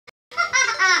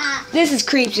This is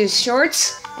Creeps'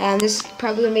 Shorts, and this is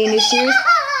probably gonna be a new series.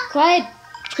 Quiet,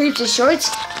 Creeps' Shorts.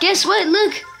 Guess what?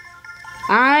 Look,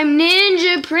 I'm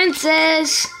Ninja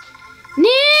Princess.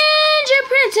 Ninja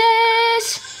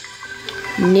Princess.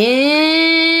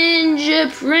 Ninja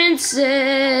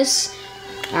Princess.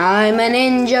 I'm a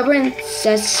ninja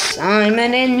princess. I'm a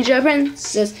ninja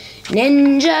princess.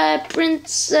 Ninja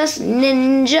princess.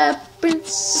 Ninja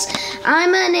princess.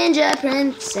 I'm a ninja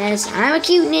princess. I'm a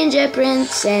cute ninja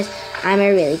princess. I'm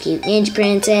a really cute ninja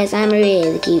princess. I'm a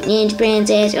really cute ninja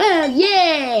princess. Oh,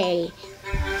 yay!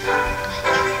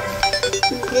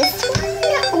 This one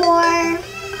or...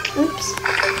 Oops.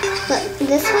 Look,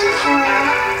 this one or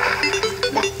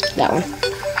that? That one.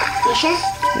 You sure?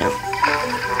 No.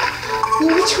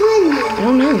 Which one? I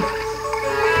don't know.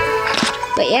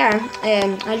 But yeah,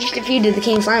 I just defeated the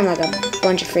King Slime like a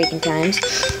bunch of freaking times.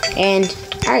 And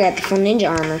I got the full ninja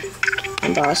armor.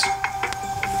 I'm boss.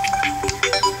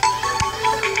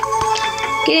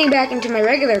 Getting back into my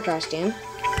regular costume.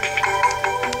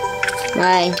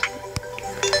 My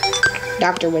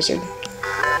Dr. Wizard.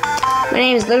 My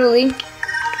name is literally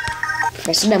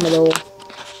Professor Dumbledore.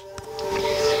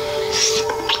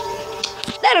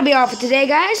 That'll be all for today,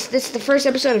 guys. This is the first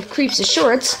episode of Creeps'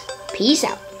 Shorts. Peace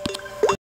out.